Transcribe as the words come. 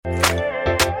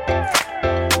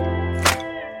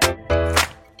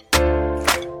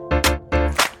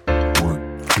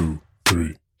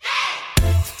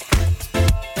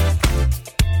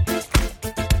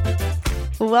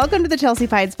Welcome to the Chelsea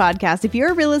Pides podcast. If you're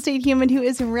a real estate human who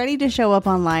is ready to show up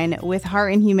online with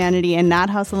heart and humanity and not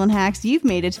hustle and hacks, you've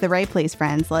made it to the right place,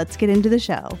 friends. Let's get into the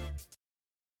show.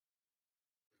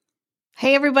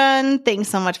 Hey everyone, thanks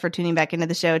so much for tuning back into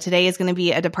the show. Today is going to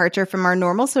be a departure from our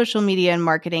normal social media and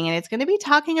marketing, and it's going to be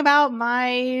talking about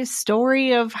my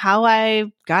story of how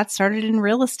I got started in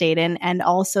real estate and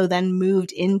also then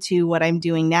moved into what I'm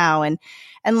doing now. And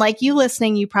like you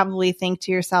listening, you probably think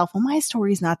to yourself, well, my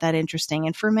story's not that interesting.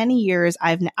 And for many years,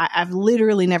 I've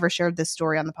literally never shared this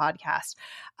story on the podcast.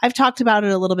 I've talked about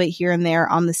it a little bit here and there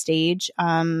on the stage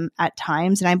at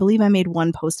times. And I believe I made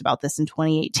one post about this in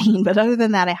 2018. But other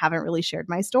than that, I haven't really shared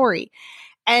my story.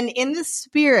 And in the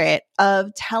spirit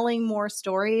of telling more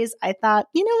stories, I thought,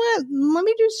 you know what, let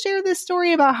me just share this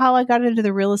story about how I got into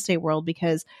the real estate world,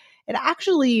 because it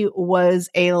actually was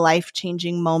a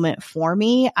life-changing moment for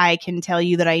me. I can tell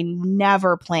you that I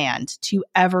never planned to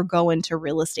ever go into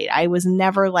real estate. I was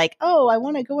never like, oh, I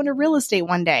want to go into real estate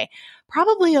one day.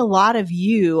 Probably a lot of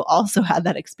you also had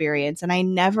that experience. And I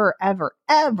never, ever,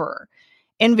 ever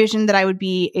envisioned that I would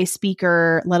be a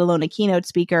speaker, let alone a keynote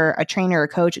speaker, a trainer, a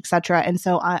coach, etc. And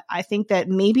so I think that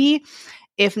maybe,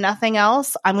 if nothing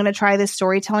else, I'm going to try this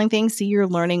storytelling thing. See, you're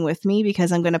learning with me,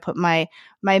 because I'm going to put my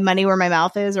money where my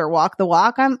mouth is, or walk the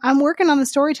walk. I'm working on the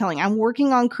storytelling. I'm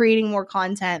working on creating more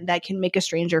content that can make a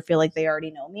stranger feel like they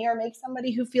already know me, or make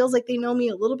somebody who feels like they know me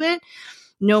a little bit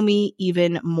know me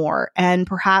even more. And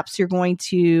perhaps you're going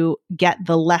to get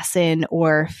the lesson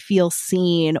or feel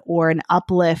seen or an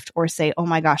uplift or say, oh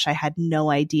my gosh, I had no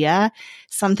idea.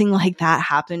 Something like that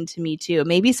happened to me too.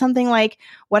 Maybe something like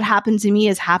what happened to me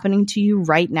is happening to you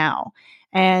right now.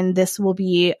 And this will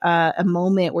be a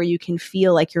moment where you can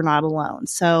feel like you're not alone.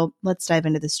 So let's dive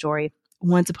into the story.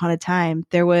 Once upon a time,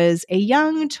 there was a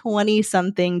young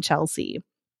 20-something Chelsea.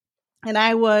 And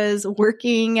I was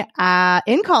working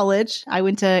in college. I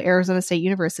went to Arizona State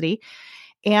University,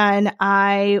 and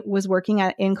I was working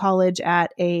in college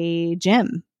at a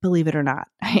gym, believe it or not.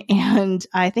 And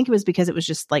I think it was because it was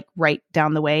just like right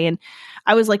down the way. And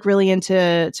I was like really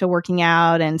into working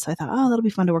out. And so I thought, oh, that'll be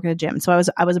fun to work at a gym. So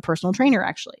I was a personal trainer,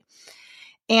 actually.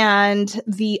 And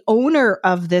the owner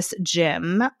of this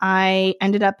gym, I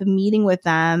ended up meeting with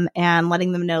them and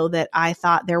letting them know that I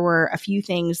thought there were a few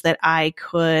things that I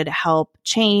could help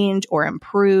change or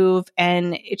improve.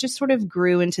 And it just sort of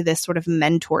grew into this sort of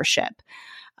mentorship,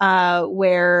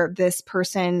 where this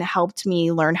person helped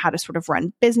me learn how to sort of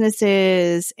run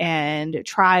businesses and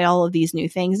try all of these new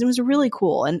things. It was really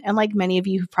cool. And like many of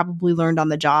you who probably learned on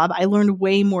the job, I learned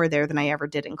way more there than I ever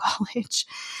did in college.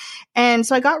 And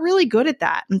so I got really good at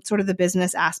that and sort of the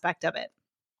business aspect of it.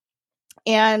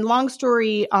 And long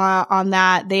story on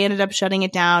that, they ended up shutting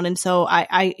it down. And so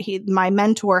my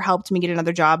mentor helped me get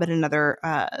another job at another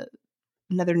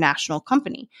national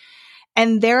company.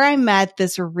 And there I met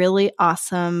this really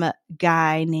awesome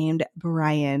guy named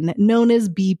Brian, known as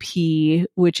BP,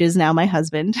 which is now my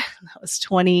husband. That was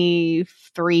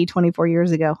 24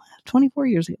 years ago. 24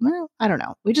 years ago. Well, I don't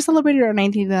know. We just celebrated our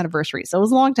 19th anniversary. So it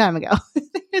was a long time ago.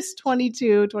 It's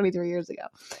 23 years ago.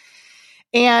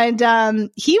 And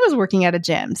he was working at a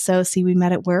gym. So see, we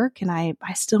met at work, and I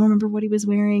still remember what he was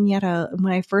wearing.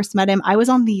 When I first met him, I was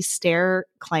on the stair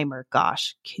climber.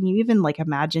 Gosh, can you even like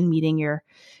imagine meeting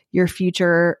your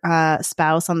future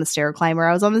spouse on the stair climber?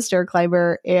 I was on the stair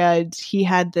climber, and he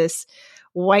had this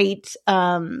white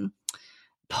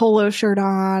polo shirt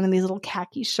on and these little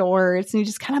khaki shorts, and he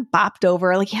just kind of bopped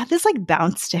over. Like, he had this like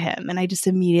bounce to him, and I just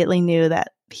immediately knew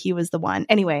that he was the one.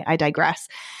 Anyway, I digress.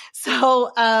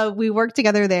 So we worked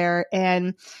together there,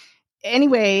 and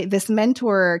anyway, this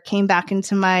mentor came back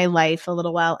into my life a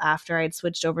little while after I'd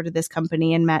switched over to this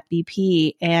company and met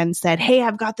BP, and said, hey,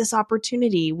 I've got this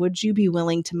opportunity. Would you be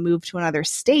willing to move to another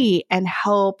state and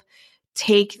help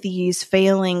take these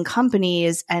failing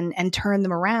companies and turn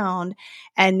them around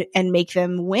and make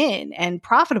them win and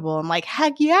profitable? I'm like,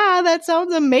 heck yeah, that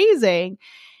sounds amazing.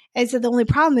 And so the only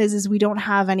problem is we don't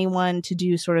have anyone to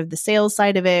do sort of the sales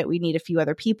side of it. We need a few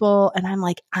other people. And I'm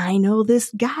like, I know this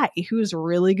guy who's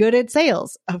really good at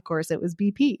sales. Of course, it was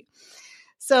BP.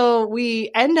 So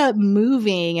we end up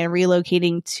moving and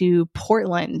relocating to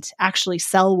Portland, actually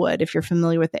Sellwood, if you're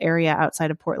familiar with the area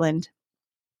outside of Portland.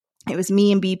 It was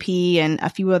me and BP and a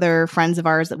few other friends of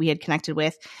ours that we had connected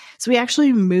with. So we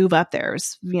actually move up there. It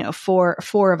was,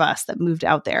 four of us that moved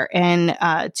out there, and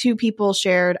two people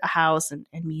shared a house, and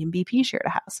me and BP shared a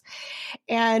house.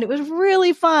 And it was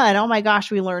really fun. Oh my gosh,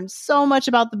 we learned so much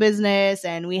about the business,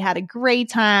 and we had a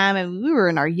great time. And we were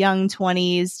in our young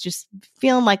 20s, just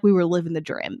feeling like we were living the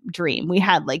dream. We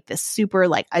had like this super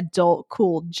like adult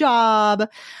cool job,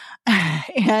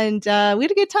 and we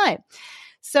had a good time.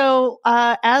 So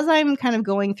as I'm kind of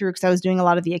going through, because I was doing a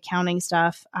lot of the accounting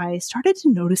stuff, I started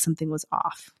to notice something was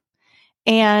off.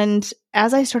 And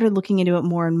as I started looking into it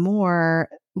more and more,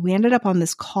 we ended up on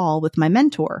this call with my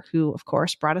mentor, who, of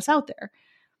course, brought us out there.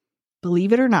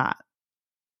 Believe it or not,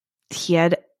 he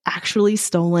had actually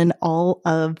stolen all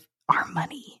of our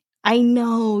money. I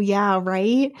know. Yeah,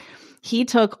 right. He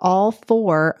took all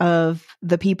 4 of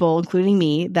the people, including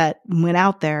me, that went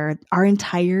out there, our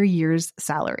entire year's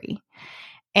salary.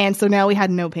 And so now we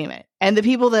had no payment. And the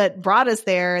people that brought us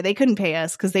there, they couldn't pay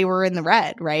us because they were in the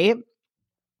red, right?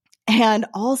 And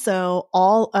also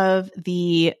all of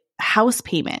the house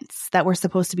payments that were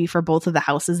supposed to be for both of the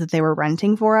houses that they were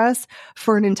renting for us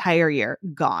for an entire year,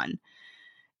 gone.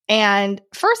 And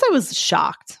first I was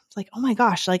shocked. Like, oh my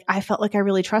gosh, like I felt like I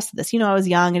really trusted this. I was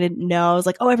young. I didn't know. I was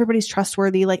like, oh, everybody's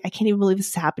trustworthy. Like, I can't even believe this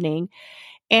is happening.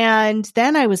 And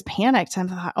then I was panicked. I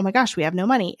thought, oh my gosh, we have no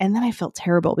money. And then I felt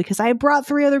terrible because I brought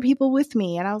 3 other people with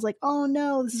me. And I was like, oh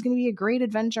no, this is going to be a great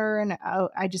adventure. And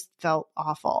I just felt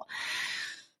awful.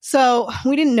 So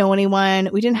we didn't know anyone.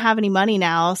 We didn't have any money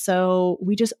now. So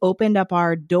we just opened up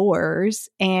our doors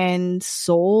and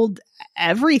sold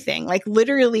everything. Like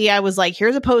literally, I was like,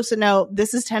 here's a Post-it note.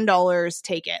 This is $10.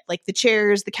 Take it. Like the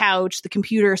chairs, the couch, the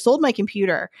computer. Sold my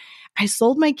computer. I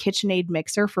sold my KitchenAid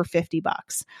mixer for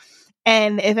 $50.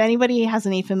 And if anybody has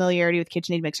any familiarity with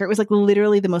KitchenAid mixer, it was like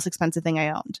literally the most expensive thing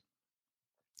I owned.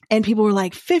 And people were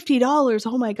like, $50.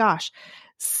 Oh my gosh.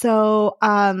 So,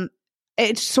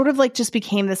 it sort of like just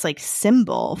became this like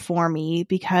symbol for me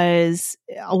because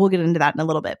we'll get into that in a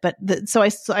little bit. But so I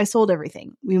sold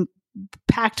everything. We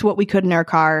packed what we could in our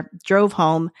car, drove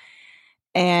home,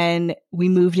 and we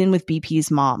moved in with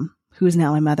BP's mom, who is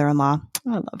now my mother-in-law.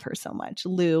 I love her so much,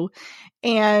 Lou.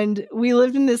 And we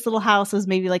lived in this little house. It was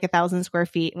maybe like 1,000 square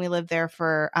feet. And we lived there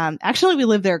for, actually we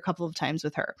lived there a couple of times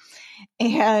with her.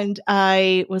 And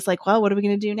I was like, well, what are we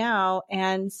going to do now?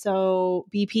 And so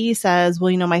BP says,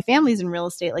 well, my family's in real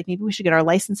estate. Like maybe we should get our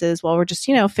licenses while we're just,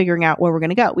 figuring out where we're going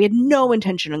to go. We had no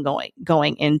intention of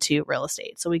going into real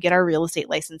estate. So we get our real estate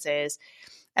licenses.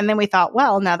 And then we thought,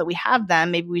 well, now that we have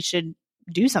them, maybe we should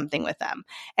do something with them.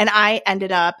 And I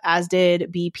ended up, as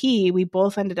did BP, we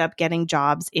both ended up getting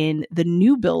jobs in the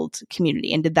new build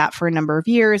community and did that for a number of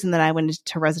years. And then I went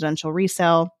into residential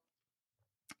resale.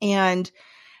 And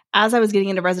as I was getting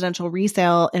into residential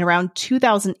resale in around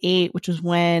 2008, which was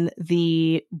when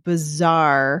the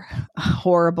bizarre,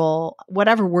 horrible,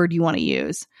 whatever word you want to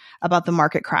use about the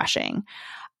market crashing,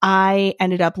 I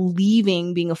ended up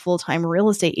leaving being a full-time real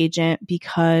estate agent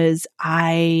because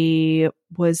I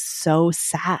was so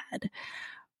sad.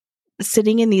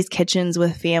 Sitting in these kitchens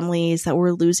with families that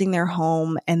were losing their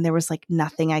home and there was like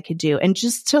nothing I could do. And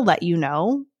just to let you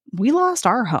know, we lost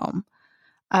our home.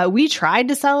 We tried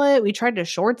to sell it. We tried to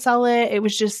short sell it. It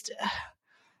was just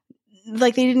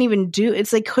like they didn't even do,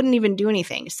 it's like couldn't even do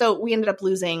anything. So we ended up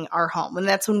losing our home. And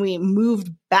that's when we moved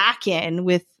back in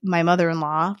with my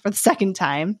mother-in-law for the second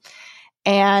time.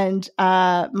 And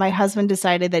my husband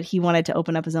decided that he wanted to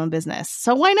open up his own business.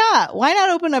 So why not? Why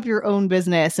not open up your own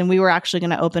business? And we were actually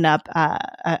going to open up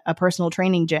a personal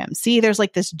training gym. See, there's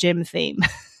like this gym theme.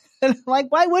 Like,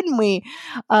 why wouldn't we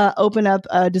open up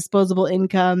a disposable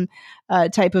income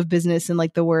type of business in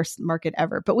like the worst market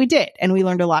ever? But we did. And we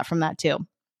learned a lot from that too.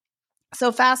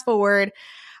 So fast forward,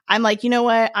 I'm like, you know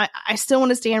what? I still want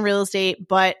to stay in real estate,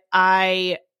 but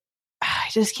I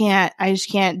just can't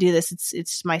do this.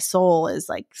 It's my soul is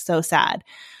like so sad.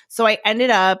 So I ended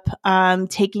up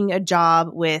taking a job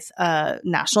with a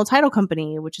national title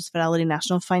company, which is Fidelity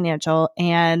National Financial,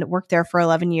 and worked there for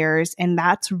 11 years. And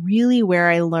that's really where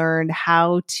I learned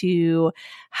how to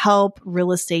help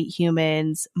real estate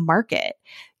humans market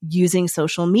using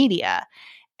social media.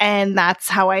 And that's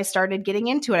how I started getting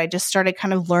into it. I just started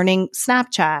kind of learning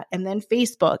Snapchat and then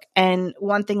Facebook. And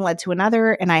one thing led to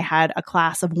another. And I had a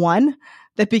class of 1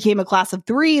 that became a class of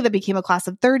 3, that became a class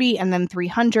of 30, and then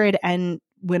 300, and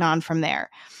went on from there.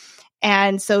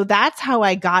 And so that's how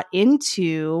I got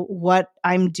into what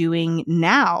I'm doing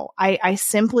now. I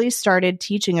simply started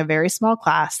teaching a very small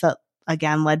class that,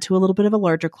 again, led to a little bit of a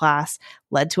larger class,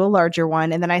 led to a larger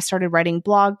one. And then I started writing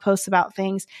blog posts about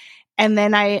things. And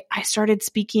then I started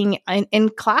speaking in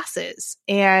classes,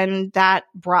 and that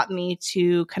brought me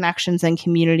to connections and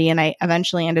community. And I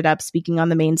eventually ended up speaking on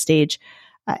the main stage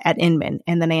at Inman.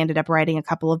 And then I ended up writing a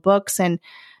couple of books. And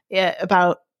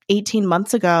about 18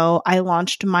 months ago, I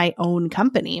launched my own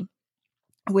company,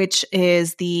 which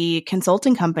is the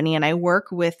consulting company. And I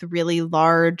work with really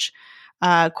large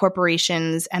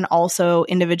corporations and also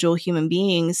individual human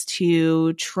beings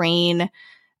to train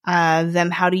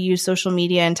them how to use social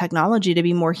media and technology to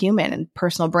be more human, and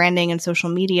personal branding and social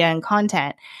media and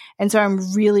content. And so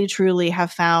I'm really, truly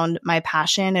have found my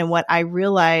passion. And what I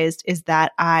realized is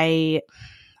that I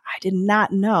did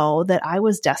not know that I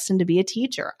was destined to be a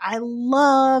teacher. I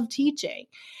love teaching.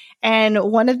 And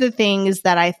one of the things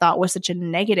that I thought was such a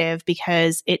negative,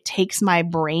 because it takes my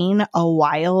brain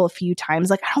a few times.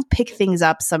 Like, I don't pick things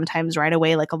up sometimes right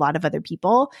away like a lot of other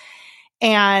people.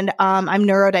 And I'm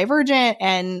neurodivergent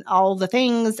and all the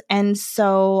things. And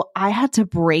so I had to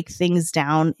break things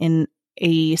down in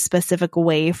a specific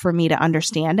way for me to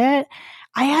understand it.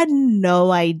 I had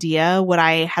no idea what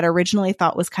I had originally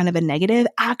thought was kind of a negative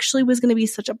actually was going to be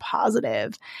such a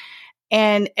positive.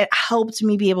 And it helped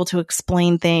me be able to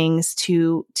explain things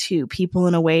to people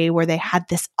in a way where they had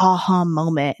this aha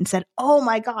moment and said, oh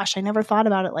my gosh, I never thought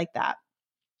about it like that.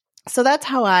 So that's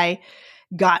how I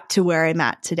got to where I'm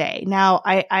at today. Now,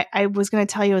 I was going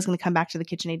to tell you I was going to come back to the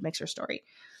KitchenAid mixer story.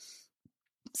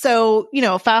 So,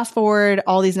 fast forward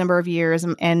all these number of years,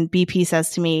 and BP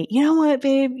says to me, you know what,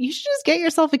 babe, you should just get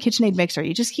yourself a KitchenAid mixer.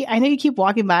 I know you keep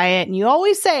walking by it, and you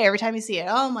always say every time you see it,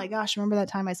 oh my gosh, remember that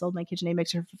time I sold my KitchenAid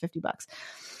mixer for $50?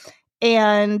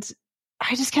 And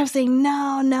I just kept saying,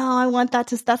 no, I want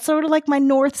that's sort of like my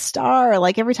North Star.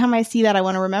 Like, every time I see that, I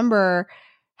want to remember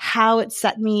how it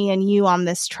set me and you on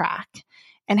this track,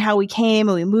 and how we came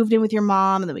and we moved in with your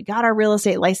mom, and then we got our real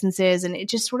estate licenses, and it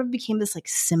just sort of became this like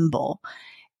symbol.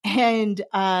 And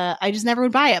I just never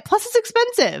would buy it. Plus, it's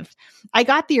expensive. I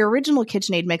got the original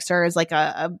KitchenAid mixer as like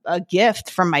a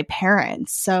gift from my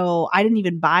parents. So I didn't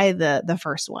even buy the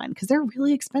first one because they're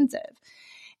really expensive.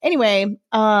 Anyway,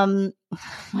 when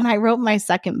I wrote my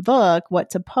second book, What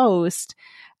to Post,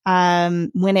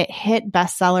 when it hit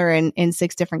bestseller in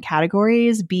 6 different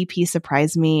categories, BP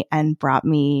surprised me and brought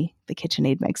me the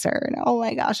KitchenAid mixer. And oh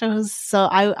my gosh, I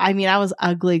was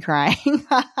ugly crying.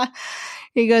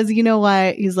 He goes, you know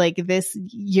what? He's like,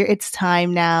 it's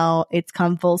time now. It's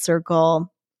come full circle.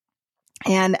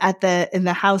 And in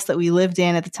the house that we lived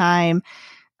in at the time,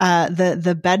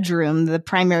 the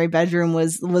primary bedroom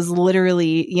was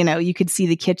literally, you could see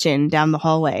the kitchen down the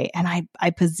hallway. And I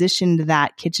positioned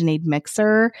that KitchenAid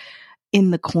mixer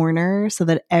in the corner so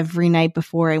that every night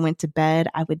before I went to bed,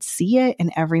 I would see it.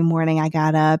 And every morning I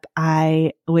got up,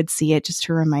 I would see it just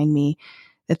to remind me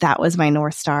that was my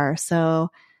North Star. So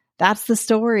that's the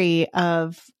story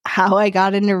of how I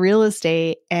got into real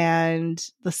estate, and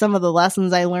some of the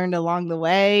lessons I learned along the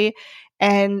way,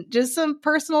 and just some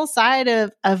personal side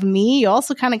of me. You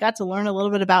also kind of got to learn a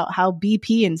little bit about how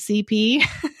BP and CP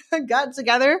got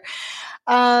together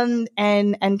and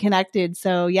connected.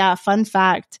 So yeah, fun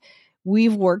fact,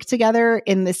 we've worked together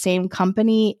in the same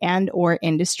company and or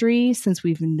industry since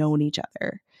we've known each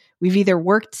other. We've either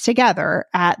worked together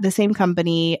at the same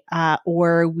company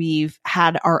or we've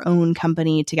had our own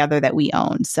company together that we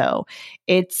own. So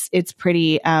it's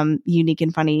pretty unique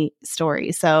and funny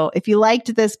story. So if you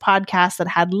liked this podcast that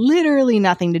had literally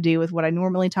nothing to do with what I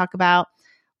normally talk about,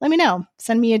 let me know.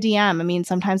 Send me a DM. I mean,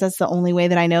 sometimes that's the only way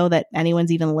that I know that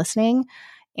anyone's even listening.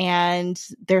 And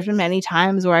there's been many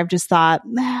times where I've just thought,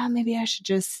 maybe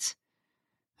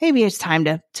it's time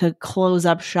to close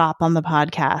up shop on the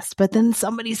podcast. But then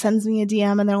somebody sends me a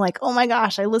DM and they're like, oh my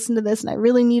gosh, I listened to this and I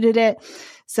really needed it.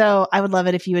 So I would love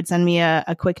it if you would send me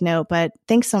a quick note. But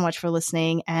thanks so much for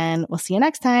listening, and we'll see you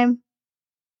next time.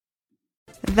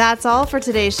 That's all for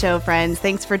today's show, friends.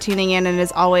 Thanks for tuning in. And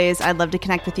as always, I'd love to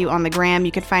connect with you on the gram.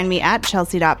 You can find me at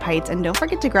chelsea.pites. And don't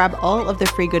forget to grab all of the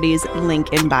free goodies,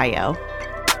 link in bio.